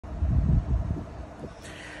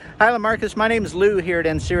Hi Lamarcus, my name is Lou here at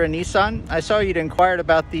Ancira Nissan. I saw you'd inquired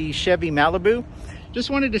about the Chevy Malibu.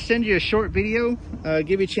 Just wanted to send you a short video,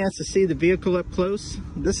 give you a chance to see the vehicle up close.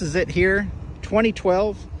 This is it here,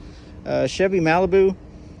 2012 Chevy Malibu.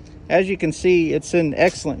 As you can see, it's in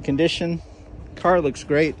excellent condition. Car looks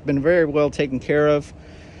great, been very well taken care of.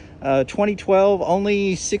 2012,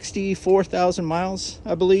 only 64,000 miles,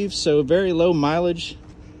 I believe, so very low mileage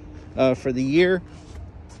for the year.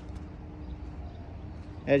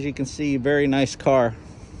 As you can see, very nice car.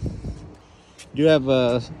 Do have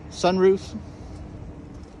a sunroof.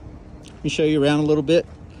 Let me show you around a little bit.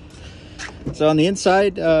 So on the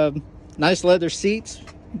inside, nice leather seats,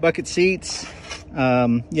 bucket seats.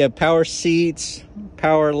 You have power seats,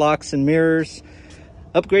 power locks and mirrors,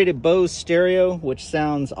 upgraded Bose stereo, which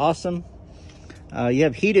sounds awesome. You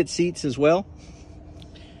have heated seats as well,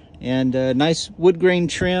 and nice wood grain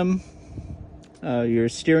trim. Your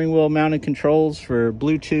steering wheel mounted controls for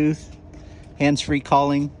Bluetooth, hands-free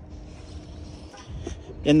calling.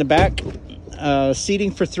 In the back, seating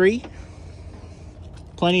for 3.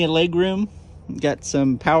 Plenty of leg room. Got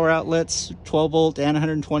some power outlets, 12 volt and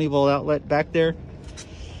 120 volt outlet back there.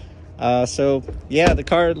 So yeah, the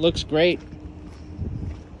car looks great.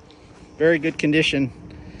 Very good condition.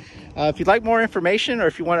 If you'd like more information, or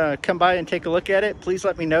if you want to come by and take a look at it, please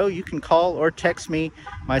let me know. You can call or text me.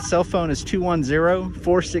 My cell phone is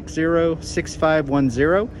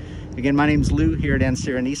 210-460-6510. Again, my name is Lou here at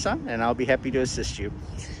Ancira Nissan, and I'll be happy to assist you.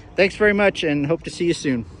 Thanks very much, and hope to see you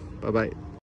soon. Bye-bye.